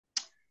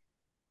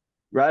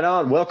Right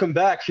on. Welcome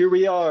back. Here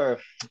we are,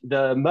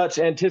 the much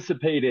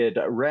anticipated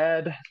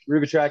Rad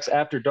Rubitracks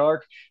After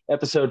Dark,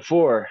 episode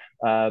 4.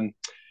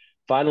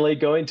 Finally,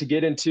 going to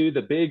get into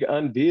the big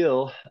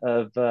unveil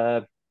of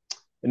a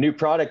new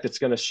product that's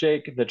going to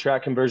shake the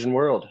track conversion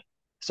world.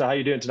 So, how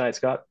you doing tonight,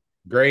 Scott?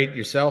 Great.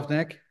 Yourself,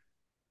 Nick?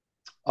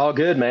 All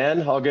good,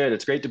 man. All good.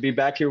 It's great to be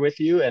back here with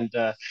you, and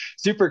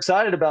super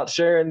excited about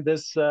sharing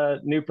this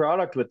new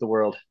product with the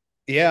world.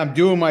 Yeah, I'm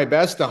doing my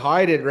best to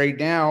hide it right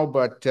now,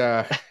 but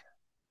I'll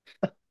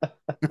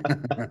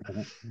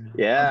get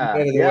Yeah,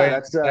 out of the yeah, way in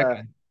that's a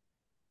second.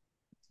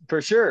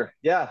 for sure.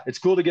 Yeah, it's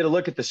cool to get a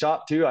look at the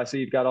shop too. I see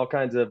you've got all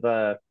kinds of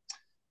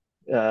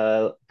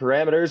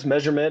parameters,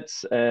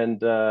 measurements,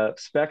 and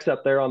specs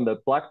up there on the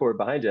blackboard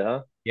behind you,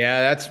 huh?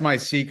 Yeah, that's my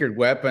secret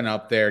weapon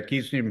up there. It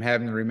keeps me from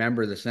having to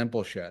remember the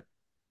simple shit.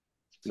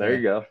 There So,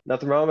 you go.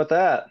 Nothing wrong with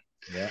that.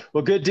 yeah.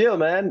 Well, good deal,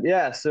 man.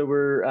 Yeah, so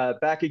we're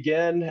back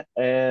again,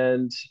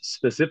 and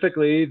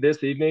specifically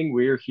this evening,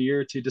 we're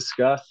here to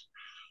discuss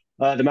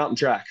the mountain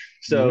track.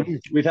 So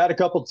Mhm. we've had a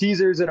couple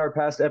teasers in our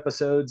past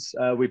episodes.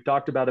 We've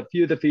talked about a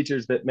few of the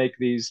features that make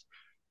these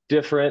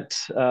different,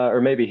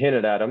 or maybe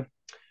hinted at them.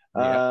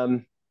 Yeah.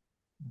 Um,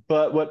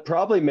 but what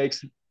probably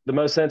makes the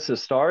most sense to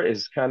start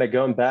is kind of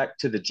going back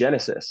to the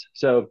genesis.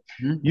 So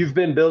Mhm. you've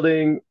been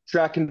building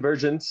track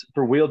conversions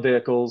for wheeled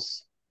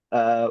vehicles.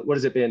 What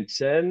has it been?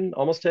 10,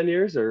 almost 10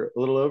 years or a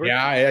little over?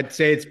 Yeah, I'd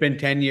say it's been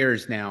 10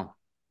 years now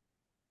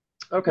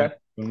when Okay.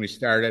 when we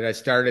started. I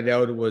started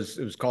out, it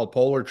was called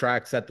Polar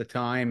Tracks at the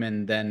time,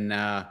 and then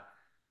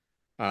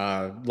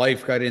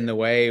life got in the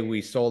way.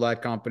 We sold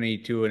that company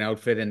to an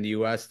outfit in the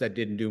US that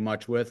didn't do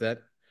much with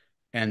it.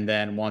 And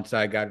then once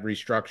I got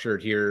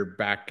restructured here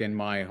back in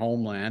my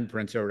homeland,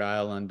 Prince Edward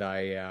Island,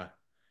 I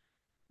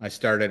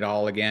started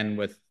all again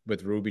with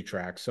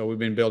Rubitracks. So we've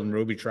been building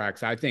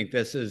Rubitracks. I think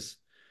this is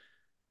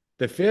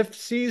the fifth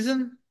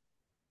season.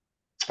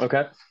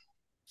 Okay.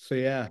 So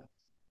yeah.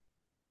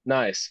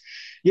 Nice.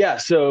 Yeah.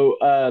 So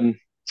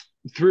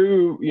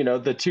through,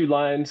 the two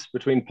lines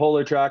between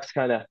polar tracks,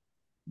 kind of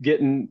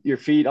getting your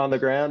feet on the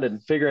ground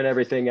and figuring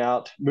everything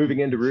out, moving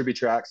into Ruby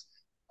tracks.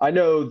 I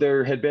know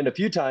there had been a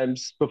few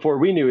times before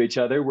we knew each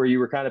other where you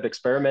were kind of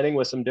experimenting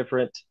with some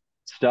different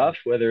stuff,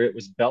 whether it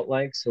was belt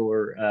lengths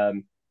or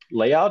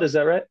layout. Is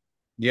that right?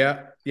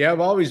 Yeah. Yeah. I've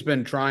always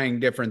been trying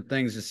different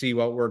things to see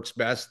what works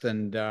best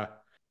and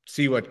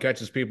see what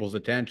catches people's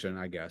attention,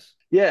 I guess.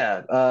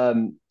 Yeah.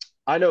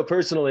 I know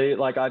personally,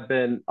 like I've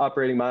been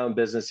operating my own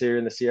business here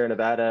in the Sierra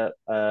Nevada.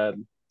 I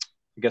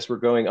guess we're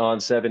going on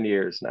 7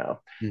 years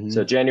now.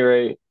 So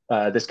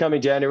Hmm. this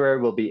coming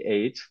January will be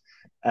 8.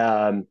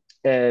 Um,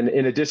 and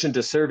in addition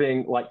to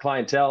serving like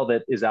clientele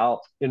that is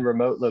out in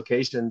remote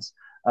locations,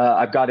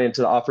 I've got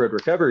into the off-road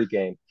recovery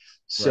game. Right.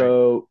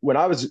 So when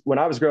I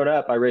was growing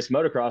up, I raced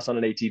motocross on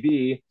an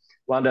ATV.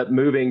 Wound up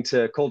moving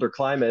to colder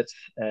climates,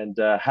 and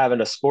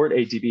having a sport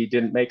ATV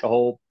didn't make a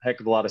whole heck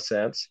of a lot of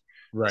sense.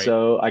 Right.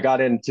 So I got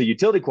into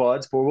utility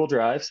quads, four-wheel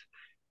drives,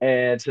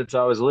 and since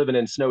I was living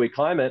in snowy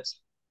climates,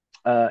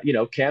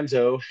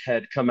 Camzo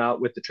had come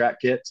out with the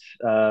track kits.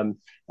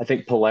 I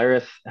think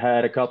Polaris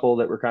had a couple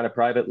that were kind of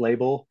private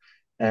label,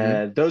 Hmm.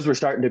 and those were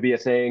starting to be a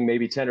thing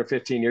maybe 10 or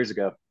 15 years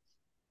ago.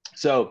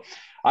 So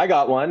I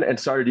got one and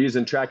started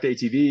using tracked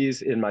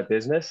ATVs in my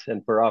business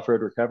and for off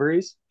road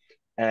recoveries.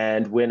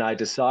 And when I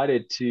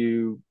decided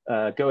to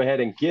go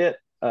ahead and get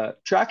a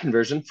track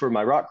conversion for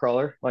my rock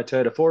crawler, my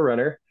Toyota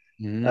 4Runner,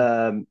 Hmm.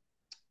 um,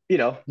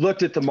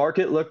 looked at the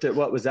market, looked at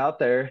what was out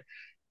there,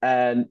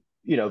 and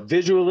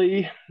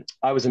visually,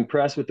 I was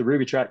impressed with the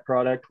Ruby Track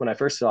product when I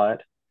first saw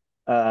it.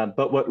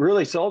 But what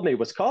really sold me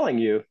was calling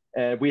you,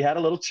 and we had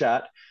a little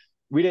chat.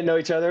 We didn't know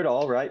each other at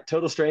all, right?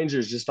 Total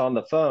strangers just on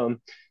the phone.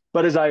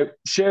 But as I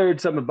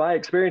shared some of my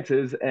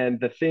experiences and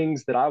the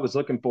things that I was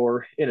looking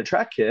for in a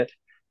track kit,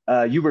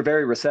 you were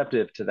very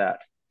receptive to that.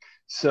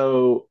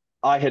 So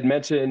I had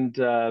mentioned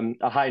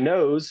a high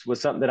nose was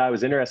something that I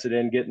was interested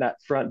in, getting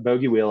that front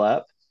bogey wheel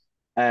up,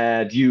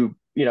 and you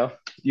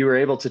were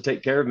able to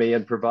take care of me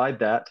and provide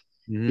that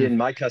Hmm. in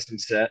my custom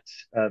set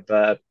of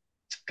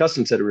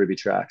Ruby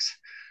tracks.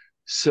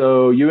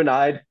 So you and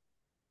I,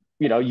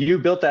 you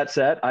built that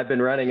set. I've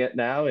been running it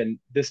now in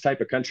this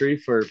type of country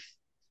for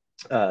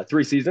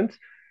 3 seasons,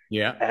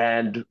 Yeah.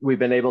 and we've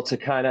been able to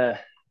kind of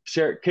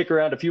kick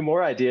around a few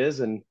more ideas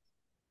and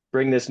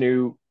bring this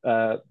new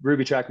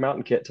Ruby track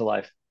mountain kit to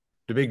life.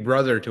 The big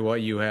brother to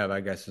what you have,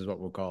 I guess is what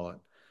we'll call it.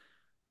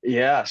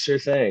 Yeah, sure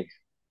thing.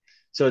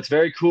 So it's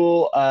very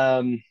cool.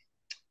 I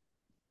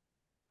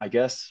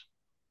guess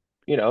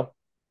you know,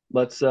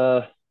 let's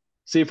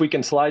see if we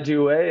can slide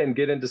you away and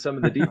get into some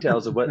of the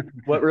details of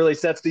what really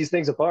sets these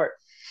things apart.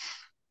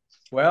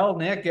 Well,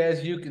 Nick,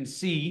 as you can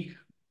see,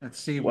 let's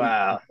see if we can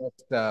Wow.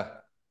 adjust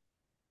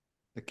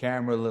the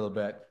camera a little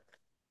bit.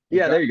 We've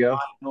Yeah, got there you go.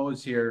 my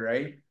nose here,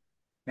 right?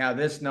 Now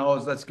this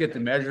nose, let's get the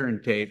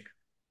measuring tape.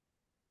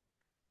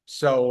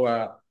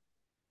 So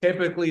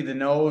typically the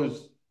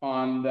nose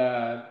on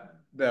the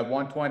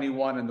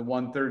 121 and the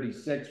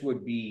 136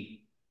 would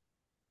be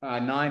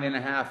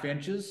 9.5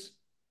 inches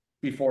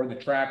before the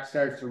track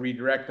starts to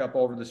redirect up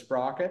over the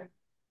sprocket.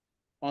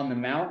 On the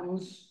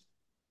mountains,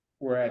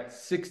 we're at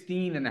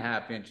 16 and a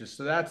half inches.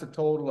 So that's a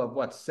total of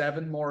what,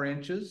 7 more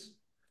inches?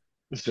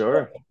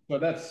 Sure. So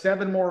that's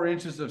 7 more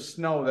inches of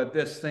snow that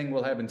this thing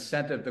will have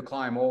incentive to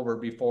climb over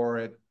before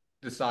it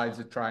decides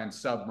to try and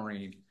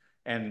submarine.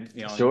 And,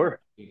 Sure.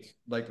 it's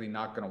likely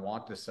not going to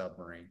want to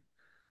submarine.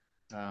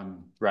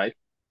 Um, Right.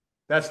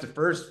 that's the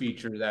first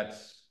feature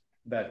that's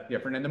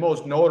different. And the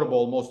most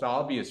notable, most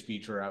obvious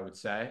feature, I would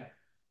say.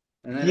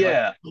 And then if I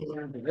Yeah. go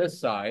around to this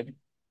side,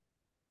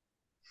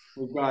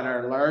 we've got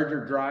our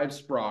larger drive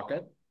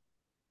sprocket.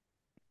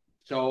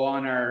 So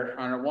on our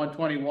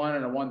 121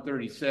 and a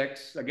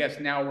 136, I guess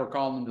now we're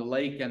calling them the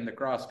lake and the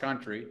cross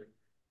country.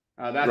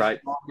 That Right.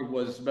 sprocket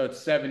was about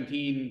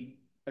 17,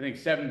 I think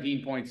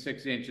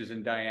 17.6 inches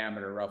in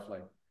diameter, roughly.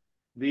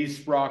 These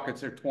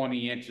sprockets are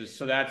 20 inches.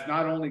 So that's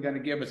not only going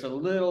to give us a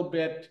little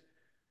bit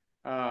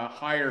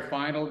higher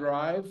final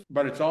drive,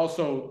 but it's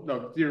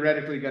also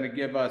theoretically going to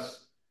give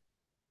us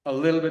a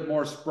little bit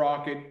more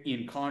sprocket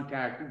in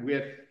contact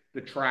with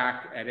the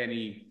track at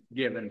any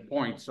given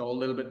point. So a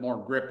little bit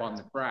more grip on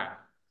the track.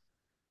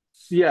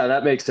 Yeah,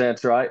 that makes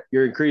sense, right?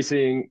 You're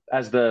increasing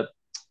as the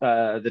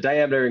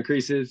diameter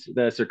increases,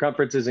 the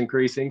circumference is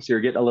increasing, so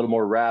you're getting a little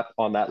more wrap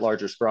on that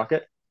larger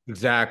sprocket.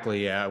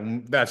 Exactly. Yeah.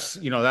 That's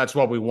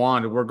what we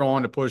wanted. We're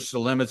going to push the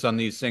limits on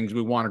these things.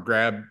 We want to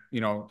grab,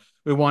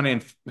 we want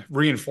to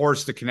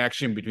reinforce the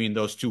connection between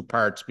those two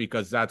parts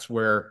because that's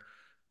where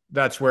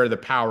the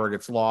power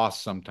gets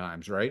lost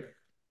sometimes, right?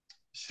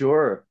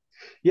 Sure.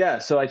 Yeah.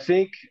 So I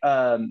think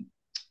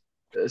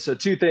so.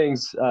 Two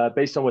things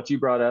based on what you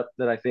brought up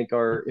that I think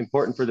are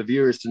important for the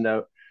viewers to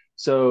note.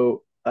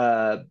 So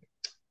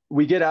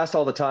we get asked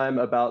all the time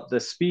about the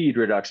speed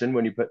reduction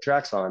when you put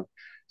tracks on. Right.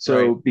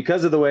 So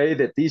because of the way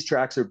that these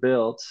tracks are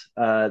built,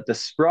 the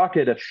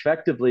sprocket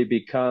effectively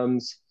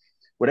becomes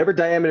whatever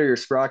diameter your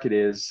sprocket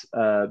is.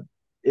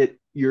 It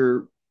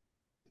your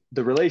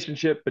The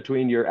relationship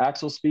between your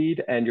axle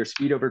speed and your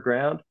speed over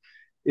ground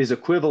is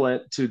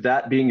equivalent to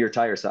that being your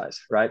tire size,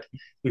 right?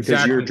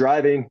 Because Exactly.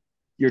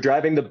 you're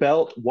driving the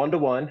belt 1 to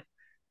 1,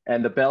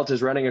 and the belt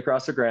is running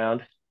across the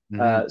ground.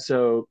 Hmm.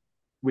 So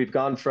we've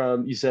gone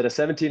from, you said, a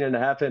 17 and a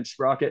half inch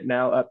sprocket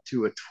now up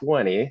to a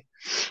 20.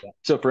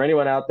 So for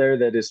anyone out there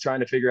that is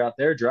trying to figure out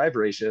their drive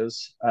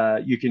ratios,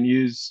 you can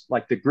use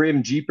like the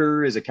Grim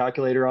Jeeper is a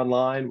calculator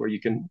online where you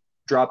can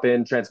drop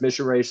in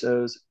transmission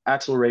ratios,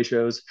 axle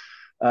ratios,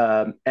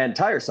 and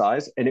tire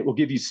size, and it will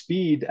give you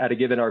speed at a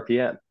given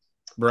RPM.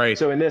 Right.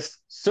 So in this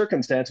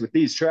circumstance with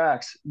these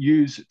tracks,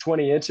 use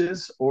 20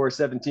 inches or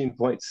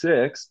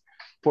 17.6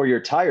 for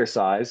your tire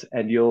size,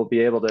 and you'll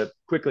be able to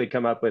quickly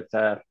come up with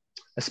a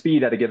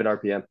speed at a given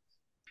RPM.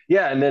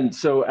 Yeah, and then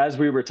so as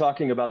we were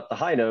talking about the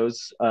high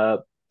nose,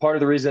 part of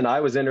the reason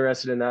I was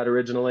interested in that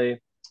originally,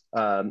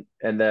 and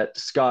that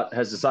Scott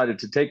has decided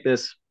to take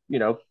this,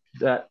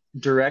 that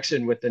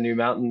direction with the new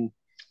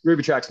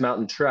Rubitracks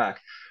mountain track.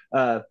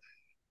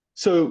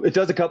 So it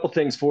does a couple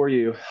things for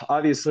you.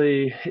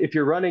 Obviously, if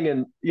you're running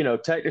in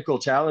technical,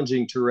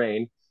 challenging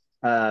terrain,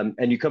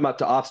 and you come up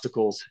to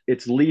obstacles,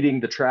 it's leading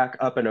the track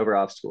up and over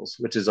obstacles,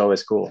 which is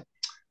always cool.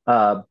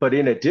 But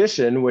in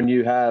addition, when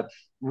you have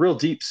real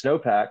deep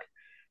snowpack,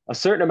 a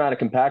certain amount of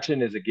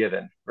compaction is a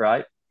given,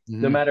 right?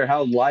 No Hmm. matter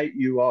how light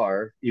you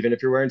are, even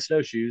if you're wearing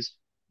snowshoes,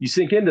 you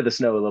sink into the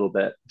snow a little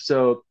bit.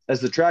 So as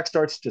the track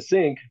starts to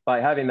sink, by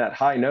having that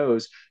high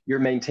nose, you're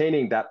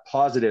maintaining that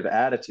positive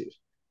attitude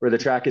where the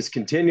track is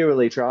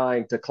continually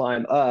trying to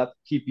climb up,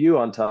 keep you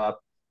on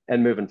top,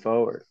 and moving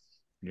forward.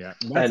 Yeah.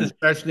 That's And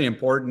especially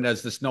important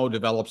as the snow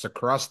develops a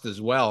crust as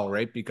well,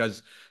 right? Because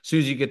as soon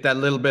as you get that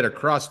little bit of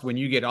crust, when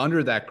you get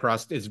under that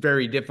crust, it's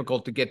very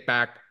difficult to get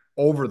back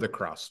over the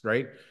crust,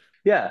 right?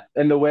 yeah,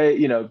 and the way,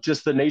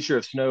 just the nature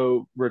of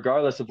snow,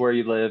 regardless of where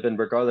you live and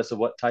regardless of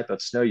what type of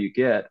snow you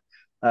get,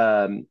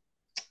 um,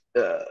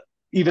 uh,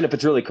 even if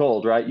it's really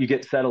cold, right? You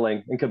get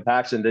settling and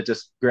compaction that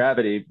just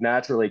gravity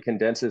naturally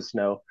condenses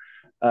snow.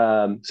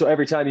 So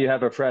every time you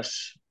have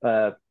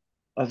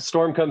a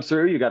storm comes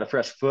through, you got a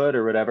fresh foot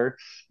or whatever.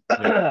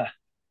 Yeah.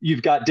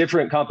 You've got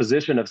different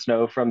composition of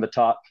snow from the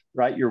top,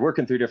 right? You're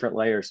working through different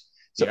layers.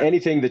 So Yeah.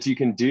 anything that you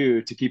can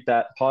do to keep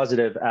that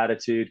positive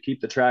attitude, keep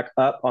the track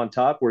up on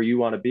top where you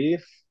want to be,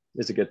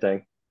 is a good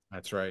thing.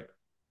 That's right.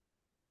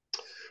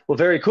 Well,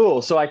 very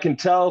cool. So I can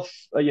tell,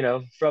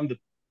 from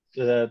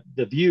the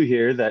view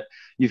here that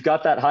you've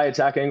got that high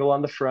attack angle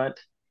on the front,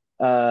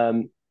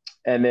 um,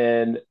 and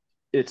then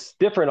it's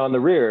different on the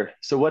rear.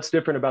 So what's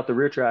different about the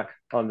rear track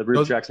on the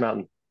Ruby So, Tracks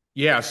Mountain?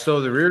 yeah, so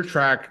the rear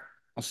track,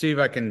 I'll see if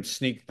I can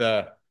sneak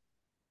the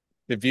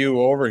view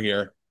over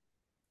here.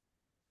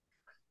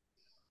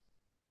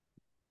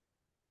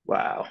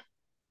 Wow.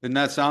 Isn't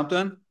that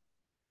something?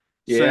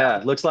 So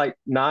Yeah, looks like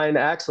 9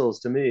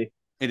 axles to me.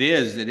 it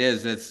is, it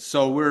is. It's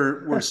so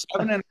we're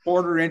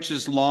 7.25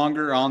 inches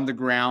longer on the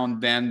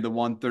ground than the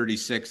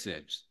 136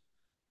 inch,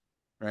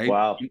 right?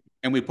 Wow.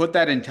 And we put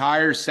that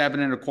entire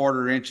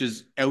 7.25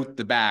 inches out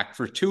the back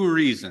for two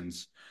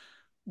reasons.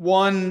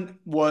 One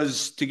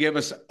was to give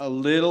us a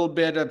little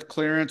bit of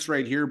clearance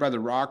right here by the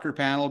rocker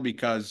panel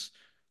because,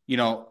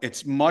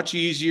 it's much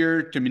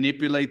easier to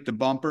manipulate the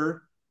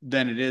bumper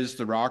than it is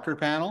the rocker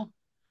panel.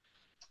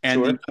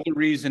 And the Sure. other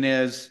reason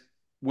is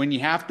when you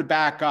have to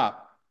back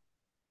up,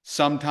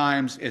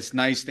 sometimes it's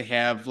nice to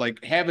have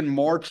like having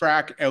more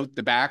track out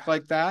the back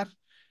like that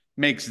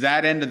makes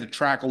that end of the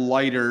track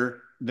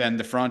lighter than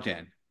the front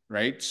end,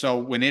 right? So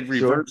when it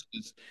Sure.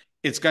 reverses,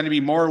 it's going to be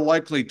more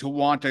likely to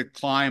want to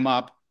climb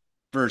up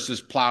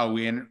versus plow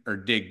in or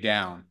dig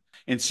down.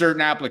 In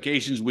certain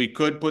applications, we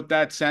could put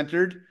that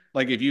centered.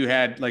 Like if you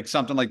had like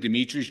something like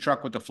Dimitri's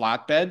truck with the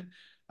flatbed,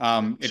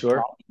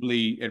 Sure.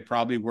 it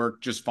probably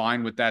worked just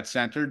fine with that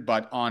centered.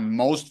 But on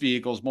most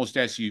vehicles, most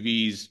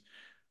SUVs,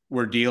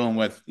 we're dealing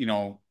with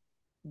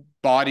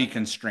body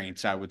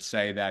constraints. I would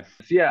say that.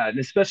 Yeah, and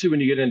especially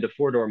when you get into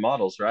four-door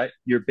models, right?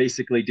 You're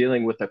basically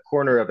dealing with a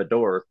corner of a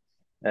door,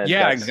 and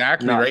Yeah, that's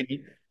exactly. not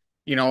Right.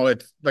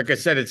 It's like I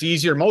said, it's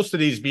easier. Most of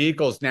these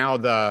vehicles now,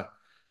 the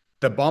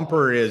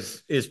bumper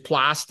is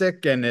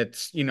plastic and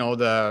it's,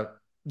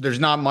 there's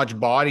not much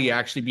body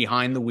actually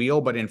behind the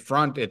wheel, but in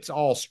front it's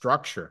all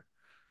structure.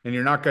 And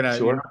you're not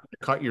sure. gonna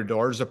cut your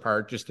doors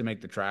apart just to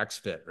make the tracks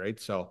fit, right?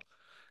 So,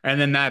 and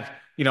then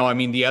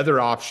the other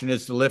option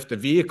is to lift the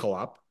vehicle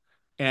up.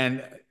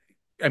 And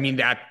I mean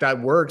that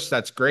works,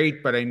 that's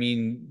great, but I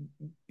mean,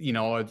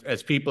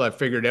 as people have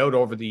figured out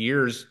over the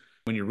years,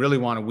 when you really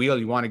want to wheel,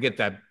 you want to get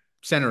that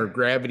center of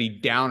gravity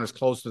down as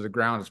close to the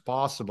ground as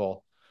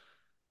possible.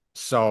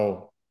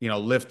 So,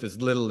 lift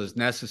as little as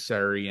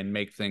necessary and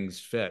make things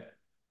fit.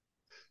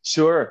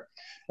 Sure.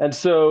 And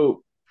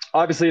so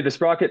obviously the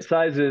sprocket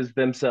sizes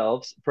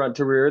themselves, front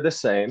to rear, are the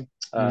same.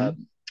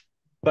 Mhm.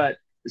 But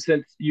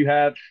since you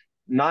have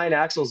nine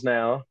axles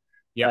now,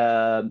 Yep.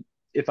 um,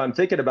 if I'm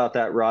thinking about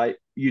that right,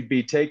 you'd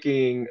be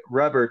taking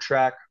rubber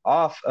track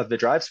off of the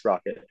drive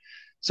sprocket.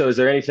 So is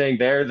there anything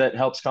there that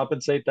helps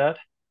compensate that?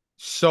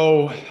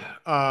 So,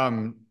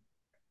 um,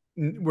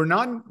 we're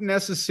not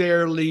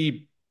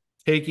necessarily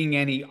taking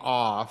any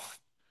off,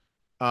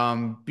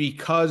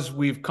 because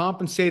we've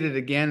compensated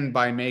again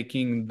by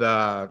making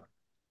the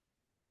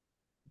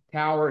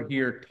tower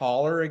here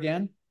taller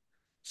again.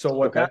 So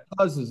what Okay. that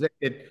does is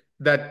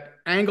that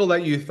angle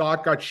that you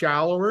thought got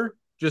shallower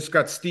just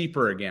got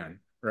steeper again,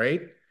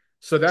 right?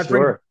 So that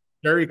brings Sure.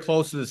 very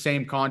close to the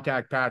same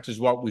contact patch as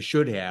what we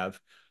should have.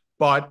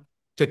 But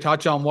to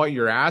touch on what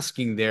you're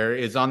asking there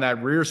is on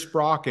that rear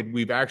sprocket,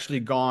 we've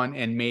actually gone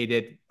and made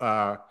it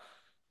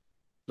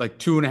like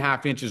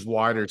 2.5 inches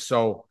wider.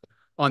 So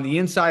on the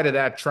inside of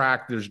that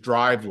track, there's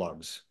drive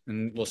lugs,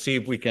 and let's see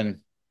if we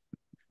can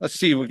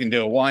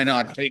do it. Why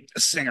not take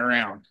this thing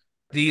around?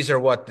 These are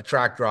what the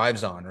track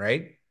drives on,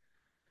 right?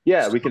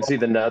 Yeah, So, we can see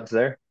the nubs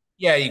there.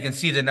 yeah, you can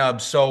see the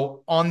nub.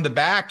 So on the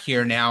back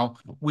here now,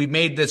 we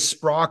made this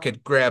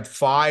sprocket grab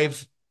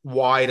 5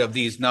 wide of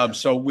these nubs.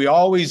 So we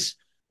always,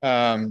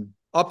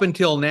 up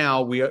until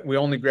now, we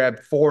only grabbed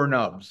 4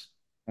 nubs.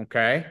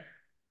 Okay.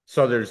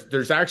 So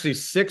there's actually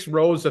 6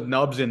 rows of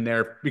nubs in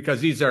there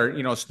because these are,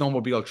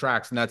 snowmobile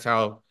tracks, and that's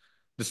how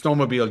the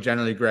snowmobile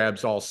generally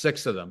grabs all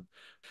 6 of them.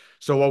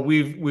 So what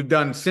we've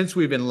done since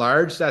we've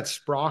enlarged that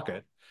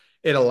sprocket,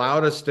 it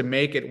allowed us to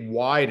make it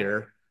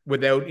wider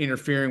without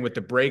interfering with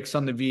the brakes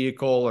on the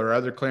vehicle or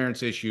other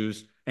clearance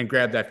issues and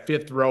grab that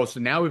 5th row. So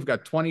now we've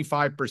got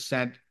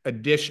 25%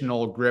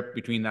 additional grip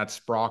between that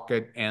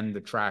sprocket and the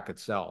track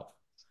itself.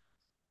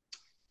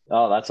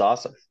 Oh, that's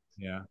awesome.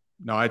 Yeah.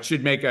 No, it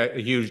should make a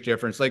huge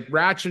difference. Like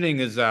ratcheting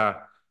is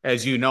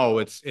as you know,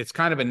 it's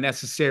kind of a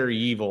necessary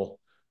evil.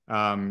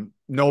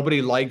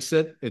 Nobody likes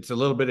it. It's a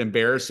little bit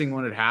embarrassing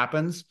when it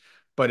happens,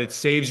 but it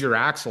saves your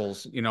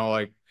axles.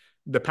 Like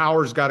the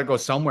power's got to go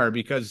somewhere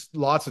because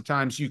lots of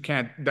times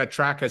that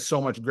track has so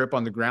much grip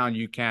on the ground,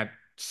 you can't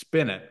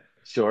spin it.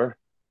 Sure.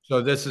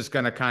 So this is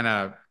going to kind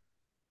of,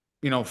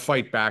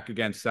 fight back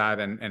against that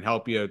and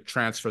help you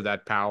transfer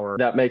that power.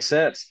 That makes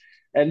sense.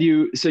 And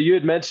so you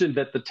had mentioned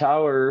that the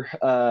tower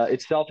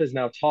itself is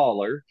now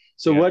taller.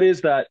 So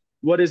Yeah.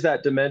 What is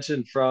that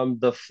dimension from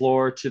the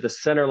floor to the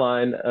center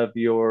line of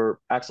your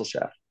axle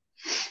shaft?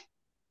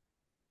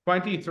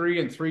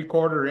 23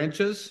 3/4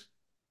 inches.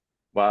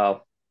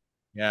 Wow.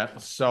 Yeah.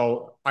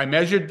 So I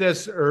measured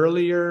this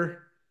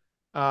earlier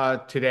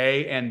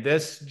today, and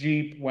this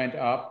Jeep went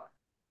up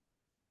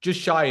just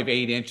shy of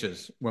 8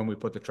 inches when we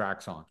put the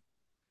tracks on.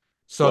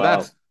 So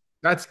Wow.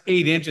 that's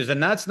 8 inches,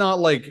 and that's not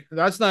like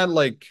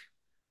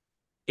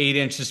 8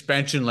 inch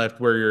suspension lift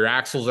where your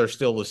axles are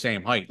still the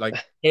same height. Like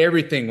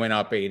everything went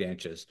up 8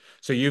 inches.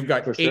 So you've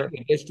got For eight sure.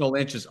 additional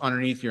inches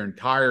underneath your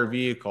entire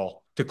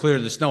vehicle to clear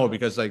the snow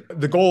because like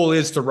the goal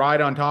is to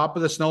ride on top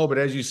of the snow. But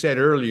as you said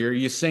earlier,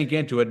 you sink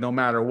into it no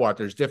matter what.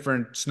 There's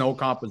different snow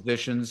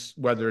compositions,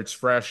 whether it's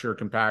fresh or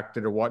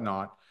compacted or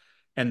whatnot.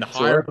 And the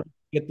higher Sure.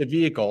 you get the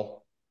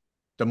vehicle,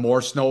 the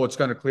more snow it's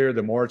going to clear,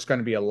 the more it's going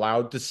to be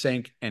allowed to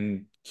sink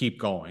and keep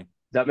going.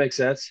 That makes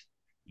sense.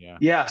 Yeah.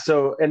 Yeah.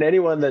 So, and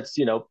anyone that's,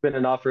 been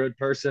an off-road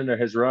person or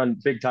has run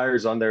big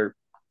tires on their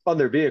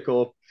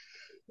vehicle,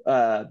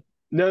 uh,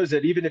 knows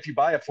that even if you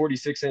buy a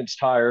 46-inch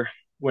tire,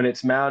 when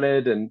it's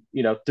mounted, and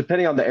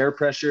depending on the air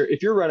pressure,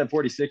 if you're running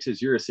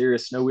 46s, you're a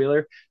serious snow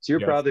wheeler, so you're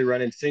Yes. probably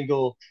running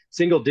single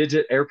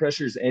digit air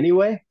pressures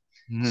anyway.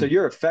 So Mhm.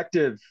 your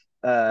effective,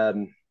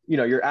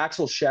 your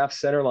axle shaft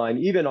center line,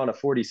 even on a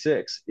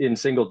 46 in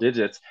single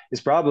digits, is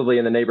probably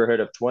in the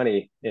neighborhood of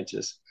 20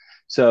 inches.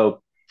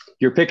 So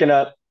you're picking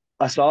up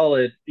a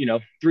solid,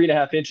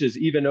 3.5 inches,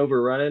 even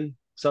over running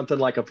something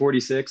like a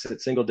 46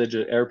 at single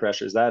digit air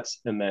pressures. That's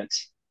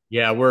immense.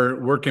 Yeah,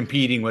 we're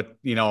competing with,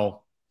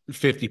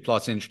 50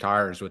 plus inch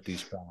tires with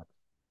these products.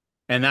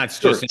 And that's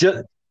just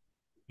Sure.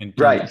 in terms,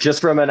 Right.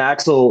 Just from an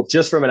axle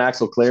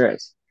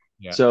clearance.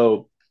 yeah.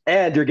 So,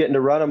 and you're getting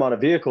to run them on a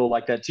vehicle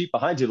like that Jeep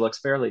behind you looks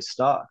fairly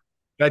stock.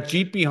 That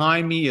Jeep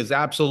behind me is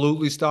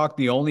absolutely stock.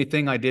 The only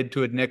thing I did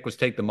to it, Nick, was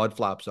take the mud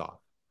flaps off.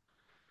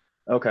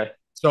 Okay.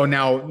 So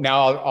now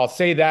I'll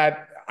say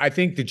that I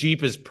think the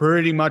Jeep is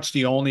pretty much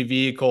the only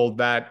vehicle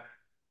that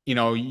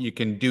you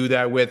can do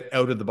that with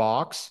out of the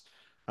box.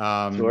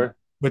 Um, Sure.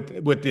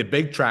 with the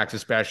big tracks,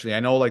 especially. I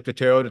know like the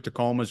Toyota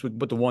Tacomas would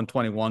put the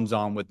 121s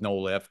on with no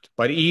lift,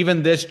 but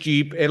even this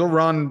Jeep, it'll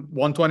run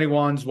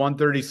 121s,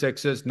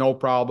 136s, no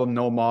problem,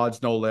 no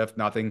mods, no lift,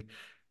 nothing,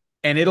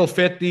 and it'll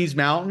fit these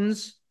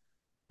mountains.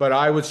 But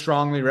I would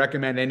strongly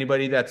recommend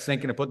anybody that's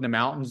thinking of putting the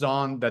mountains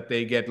on that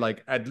they get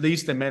like at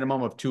least a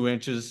minimum of 2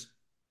 inches,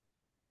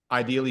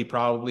 ideally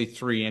probably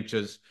 3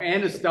 inches.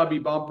 And a stubby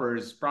bumper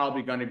is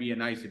probably going to be a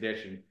nice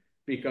addition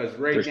because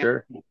For right now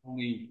sure. there's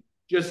only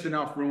just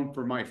enough room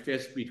for my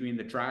fist between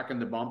the track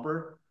and the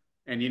bumper.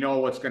 And you know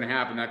what's going to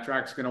happen. That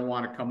track's going to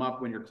want to come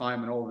up when you're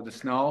climbing over the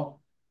snow,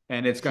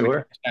 and it's going to Sure.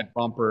 catch that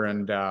bumper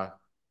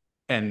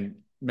and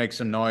make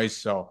some noise.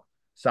 So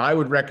I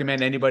would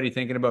recommend anybody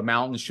thinking about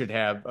mountains should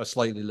have a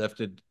slightly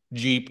lifted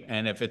Jeep,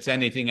 and if it's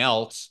anything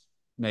else,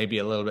 maybe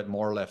a little bit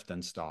more lift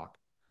than stock.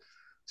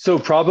 So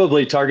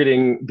probably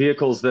targeting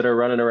vehicles that are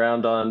running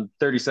around on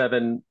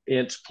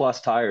 37-inch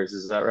plus tires.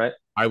 Is that right?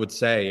 I would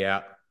say,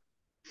 yeah,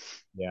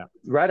 yeah.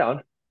 Right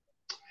on.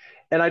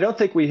 And I don't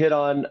think we hit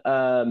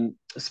on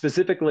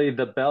specifically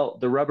the belt,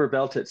 the rubber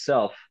belt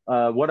itself.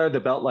 What are the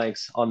belt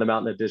lengths on the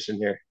Mountain Edition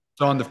here?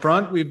 So on the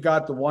front, we've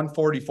got the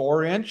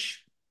 144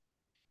 inch,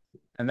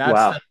 and that's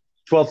Wow,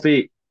 12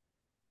 feet.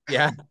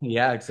 yeah,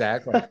 yeah,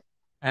 exactly.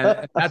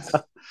 And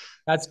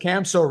that's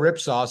Camso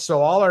Ripsaw.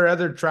 So all our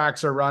other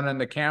tracks are running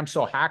the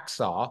Camso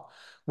Hacksaw,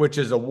 which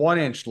is a 1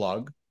 inch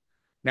lug.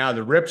 Now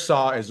the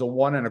Ripsaw is a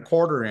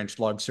 1.25 inch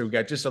lug, so we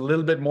got just a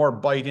little bit more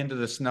bite into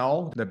the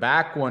snow. The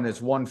back one is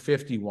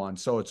 151,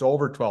 so it's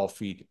over 12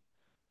 feet,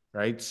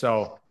 right?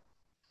 So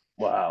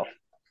Wow.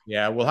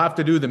 yeah, we'll have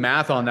to do the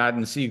math on that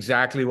and see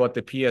exactly what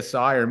the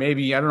PSI, or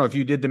maybe, I don't know if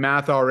you did the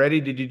math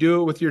already. Did you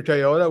do it with your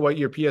Toyota, what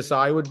your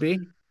PSI would be?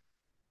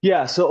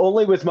 Yeah, so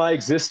only with my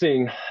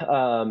existing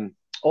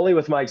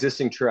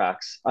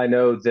tracks, I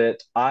know that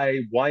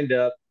I wind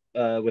up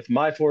with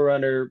my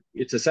Forerunner.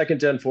 It's a second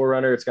gen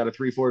Forerunner. It's got a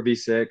 3.4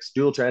 V6,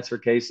 dual transfer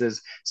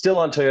cases, still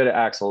on Toyota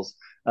axles.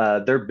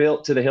 They're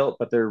built to the hilt,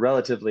 but they're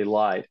relatively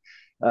light.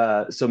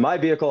 So my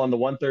vehicle on the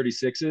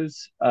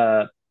 136s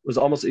was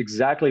almost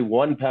exactly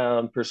 1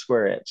 pound per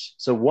square inch.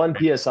 So one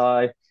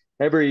PSI,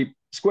 every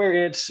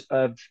square inch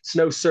of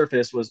snow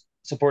surface was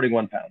supporting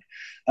 1 pound.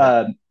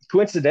 Yeah.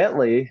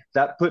 Coincidentally,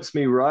 that puts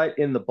me right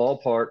in the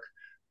ballpark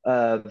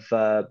of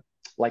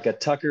like a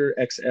Tucker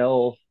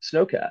XL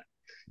snowcat.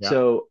 Yeah.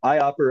 So I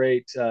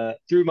operate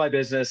through my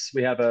business.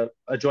 We have a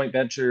joint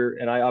venture,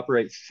 and I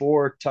operate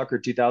 4 Tucker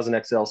 2000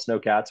 XL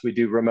snowcats. We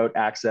do remote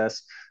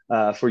access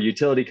for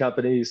utility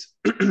companies,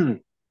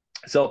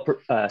 cell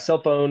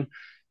phone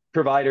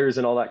providers,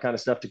 and all that kind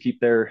of stuff to keep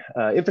their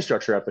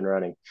infrastructure up and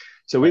running.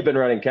 So we've Right. been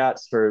running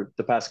cats for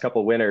the past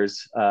couple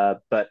winters,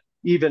 but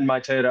even my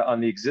Toyota on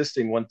the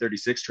existing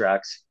 136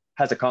 tracks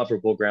has a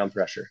comparable ground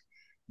pressure.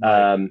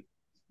 Right. Um,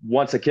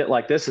 Once a kit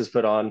like this is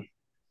put on,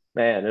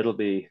 man, it'll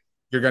be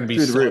You're going to be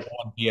through the sub roof.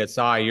 1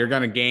 PSI. You're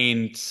going to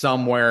gain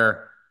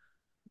somewhere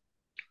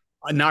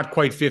not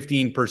quite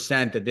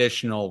 15%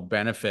 additional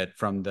benefit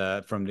from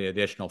the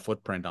additional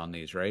footprint on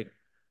these, right?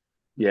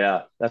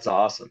 Yeah, that's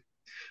awesome.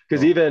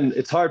 Because So even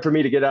it's hard for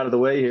me to get out of the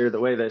way here, the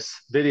way this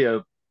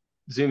video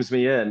zooms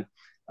me in.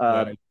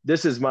 yeah,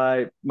 This is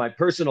my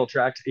personal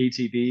tracked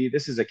ATV.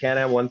 This is a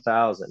Can-Am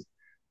 1000,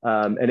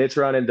 and it's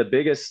running the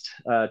biggest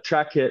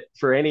track kit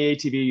for any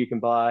ATV you can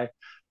buy,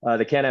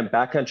 the Can-Am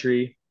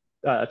backcountry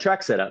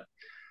track setup.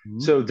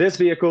 mhm. So this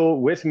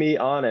vehicle with me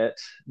on it,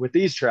 with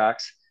these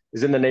tracks,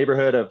 is in the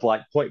neighborhood of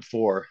like zero point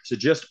 0.4, so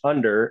just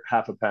under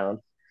half a pound.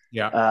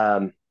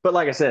 Yeah, But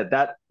like I said,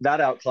 that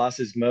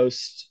outclasses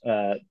most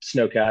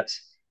snowcats,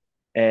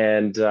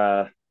 and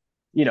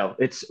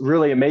it's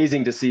really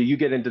amazing to see you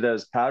get into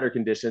those powder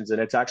conditions, and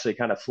it's actually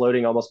kind of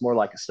floating almost more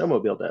like a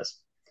snowmobile does.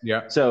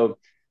 yeah, So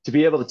to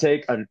be able to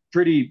take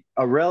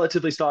a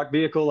relatively stock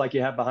vehicle like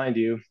you have behind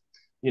you,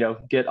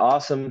 get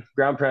awesome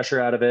ground pressure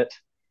out of it,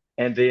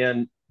 and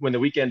then when the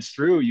weekend's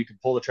through, you can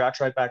pull the tracks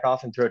right back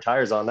off and throw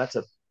tires on. That's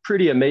a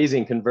pretty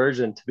amazing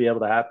conversion to be able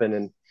to happen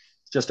in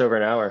just over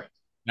an hour.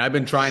 And I've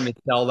been trying to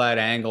sell that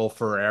angle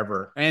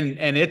forever. And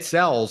it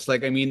sells.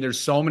 Like, I mean, there's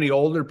so many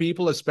older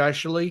people,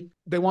 especially,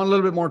 they want a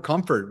little bit more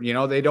comfort.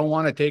 They don't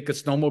want to take a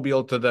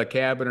snowmobile to the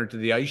cabin or to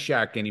the ice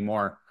shack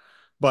anymore,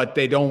 but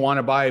they don't want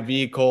to buy a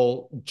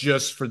vehicle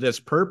just for this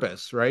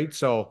purpose, right?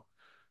 So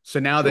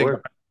now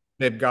Sure.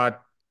 they've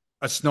got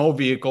a snow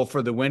vehicle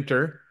for the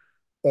winter,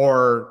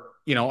 or,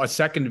 a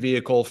second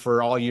vehicle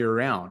for all year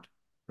round,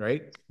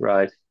 right?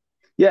 Right.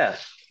 Yeah.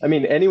 I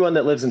mean, anyone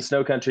that lives in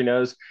snow country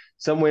knows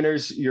some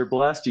winters you're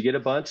blessed, you get a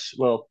bunch.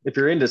 Well, if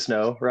you're into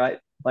snow, right?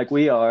 Like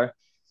we are,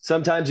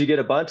 sometimes you get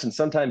a bunch and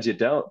sometimes you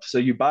don't. So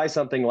you buy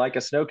something like a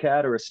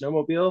snowcat or a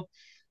snowmobile.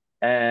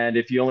 And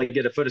if you only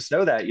get a foot of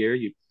snow that year,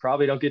 you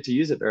probably don't get to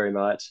use it very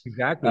much.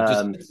 Exactly. It just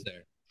Um, sits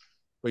there,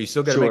 but you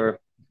still got to make sure.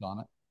 on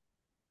it.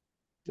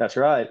 That's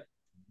right.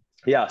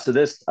 Yeah. So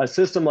a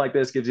system like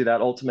this gives you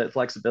that ultimate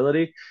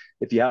flexibility.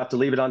 If you have to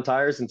leave it on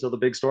tires until the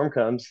big storm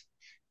comes,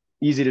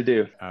 easy to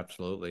do.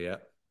 Absolutely. Yeah.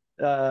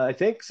 I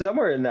think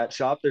somewhere in that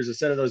shop, there's a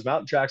set of those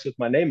mountain tracks with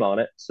my name on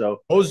it. So,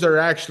 Those are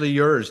actually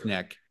yours,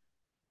 Nick.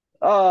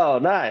 oh,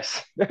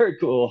 nice. Very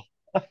cool.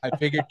 I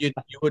figured you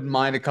wouldn't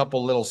mind a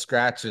couple little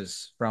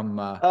scratches from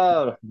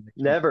Oh,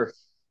 never.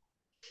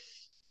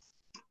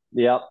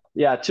 Yeah.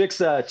 Yeah. Chicks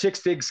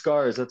dig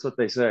scars. That's what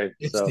they say.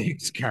 it's So, the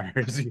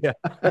scars. Yeah.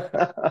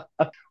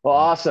 well,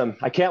 awesome.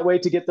 I can't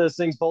wait to get those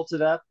things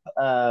bolted up.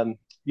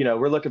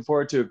 We're looking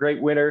forward to a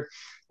great winter.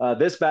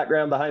 This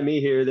background behind me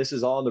here, this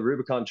is all on the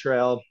Rubicon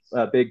Trail,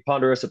 big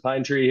ponderosa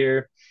pine tree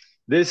here.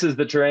 This is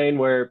the terrain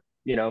where,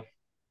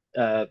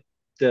 uh,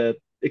 the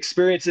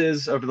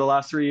experiences over the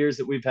last 3 years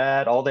that we've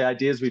had, all the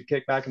ideas we've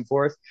kicked back and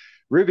forth,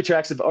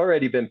 Rubitracks have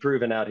already been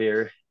proven out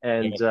here.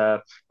 And Yeah.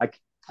 I,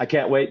 I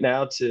can't wait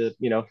now to,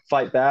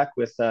 fight back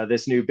with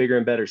this new, bigger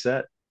and better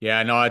set.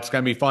 Yeah, no, it's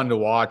gonna be fun to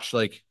watch.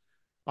 Like,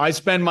 I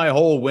spend my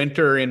whole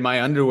winter in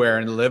my underwear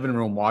in the living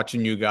room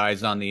watching you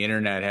guys on the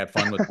internet have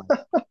fun with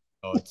them.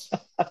 So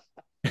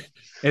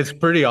it's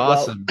pretty Well,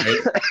 awesome, right?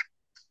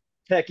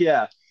 heck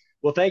yeah.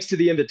 Well, thanks to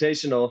the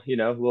invitational,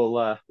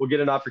 we'll get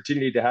an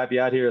opportunity to have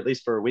you out here at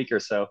least for a week or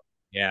so.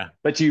 Yeah.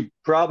 But you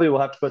probably will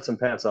have to put some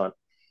pants on.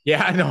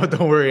 Yeah, I know.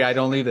 Don't worry. I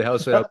don't leave the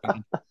house without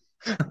pants.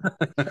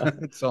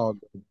 It's all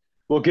good.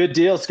 Well, good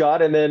deal,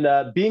 Scott. And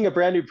then being a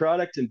brand new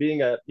product and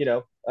being a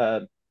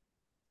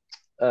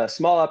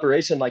small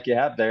operation like you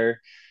have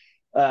there,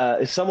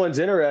 if someone's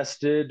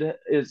interested,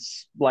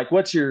 it's like,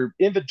 what's your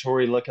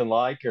inventory looking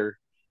like? Or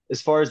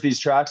as far as these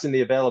tracks and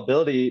the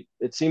availability,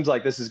 it seems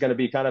like this is going to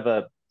be kind of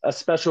a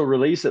special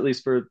release, at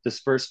least for this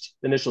first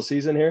initial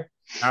season here.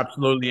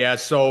 Absolutely, yeah.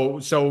 So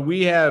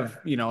we have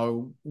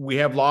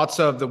lots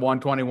of the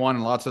 121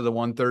 and lots of the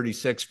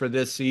 136 for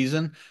this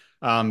season,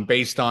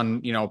 based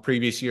on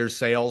previous year's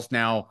sales.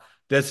 Now,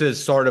 this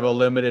is sort of a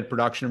limited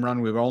production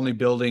run. We're only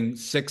building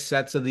 6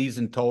 sets of these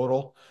in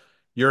total.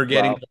 You're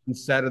getting Wow. one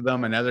set of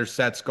them, another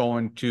set's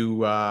going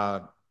to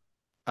a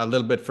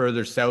little bit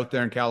further south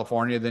there in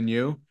California than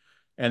you,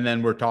 and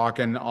then we're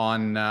talking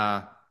on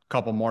a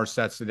couple more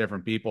sets to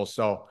different people.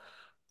 So.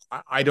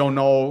 I don't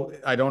know.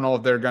 I don't know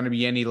if there are going to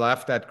be any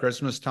left at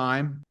Christmas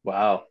time,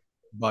 Wow.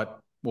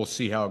 but we'll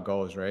see how it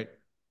goes, right?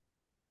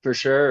 For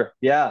sure.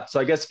 Yeah. So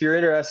I guess if you're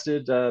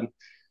interested,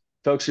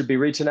 folks should be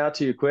reaching out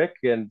to you quick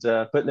and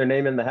putting their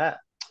name in the hat.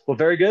 Well,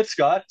 very good,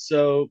 Scott.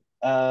 So,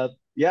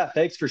 yeah,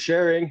 thanks for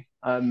sharing.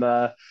 I'm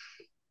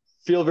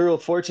feel real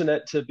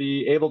fortunate to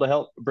be able to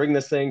help bring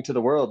this thing to the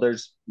world.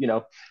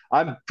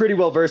 I'm pretty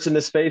well versed in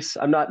this space.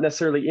 I'm not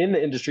necessarily in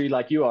the industry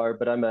like you are,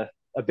 but I'm a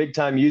big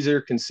time user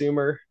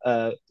consumer,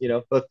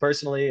 both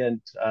personally and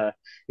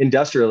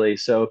industrially.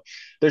 So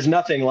there's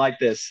nothing like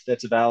this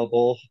that's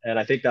available. And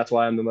I think that's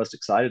why I'm the most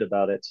excited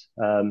about it.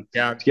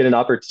 Yeah, To get an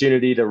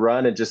opportunity to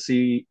run and just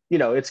see,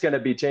 it's going to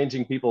be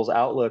changing people's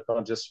outlook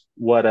on just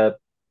what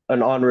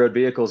an on-road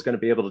vehicle is going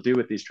to be able to do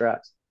with these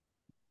tracks.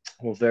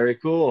 Well, very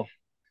cool.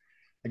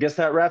 I guess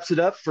that wraps it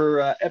up for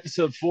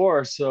episode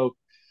 4. So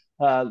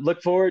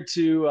look forward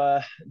to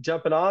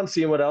jumping on,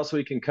 seeing what else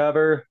we can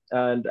cover.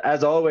 And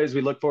as always,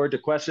 we look forward to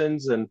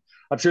questions. And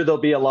I'm sure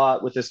there'll be a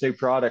lot with this new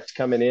product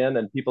coming in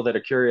and people that are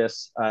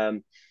curious.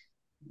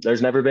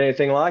 There's never been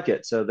anything like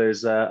it. So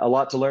there's a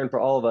lot to learn for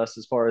all of us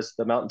as far as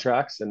the mountain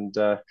tracks and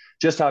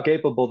just how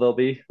capable they'll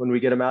be when we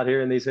get them out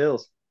here in these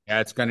hills. yeah,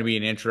 it's going to be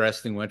an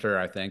interesting winter,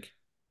 I think.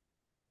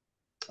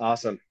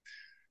 Awesome.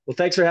 Well,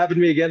 thanks for having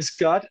me again,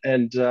 Scott.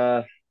 And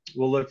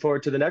we'll look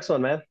forward to the next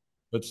one, man.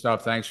 Good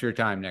stuff. Thanks for your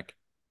time, Nick.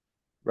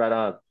 Right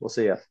on. We'll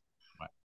see you. Bye.